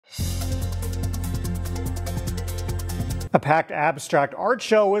A packed abstract art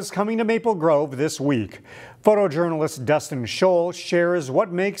show is coming to Maple Grove this week. Photojournalist Dustin Scholl shares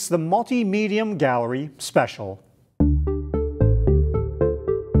what makes the multi-medium gallery special.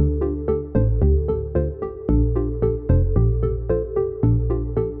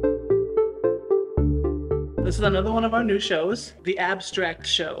 This is another one of our new shows, the Abstract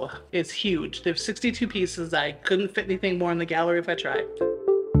Show. It's huge. There's 62 pieces. I couldn't fit anything more in the gallery if I tried.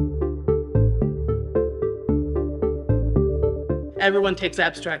 Everyone takes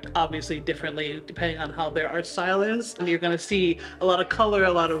abstract obviously differently depending on how their art style is. And you're gonna see a lot of color,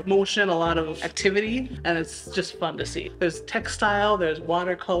 a lot of motion, a lot of activity, and it's just fun to see. There's textile, there's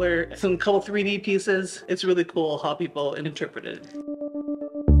watercolor, some couple 3D pieces. It's really cool how people interpret it.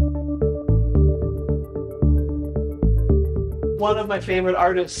 One of my favorite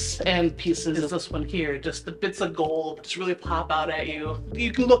artists and pieces is this one here. Just the bits of gold just really pop out at you.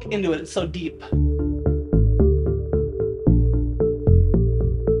 You can look into it, it's so deep.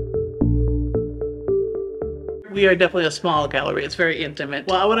 We are definitely a small gallery. It's very intimate.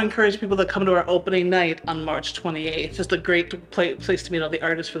 Well, I would encourage people to come to our opening night on March 28th. It's just a great place to meet all the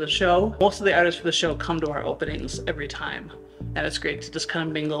artists for the show. Most of the artists for the show come to our openings every time. And it's great to just kind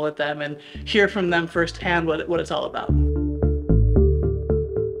of mingle with them and hear from them firsthand what it's all about.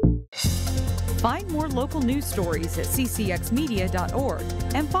 Find more local news stories at ccxmedia.org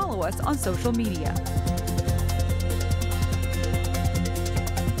and follow us on social media.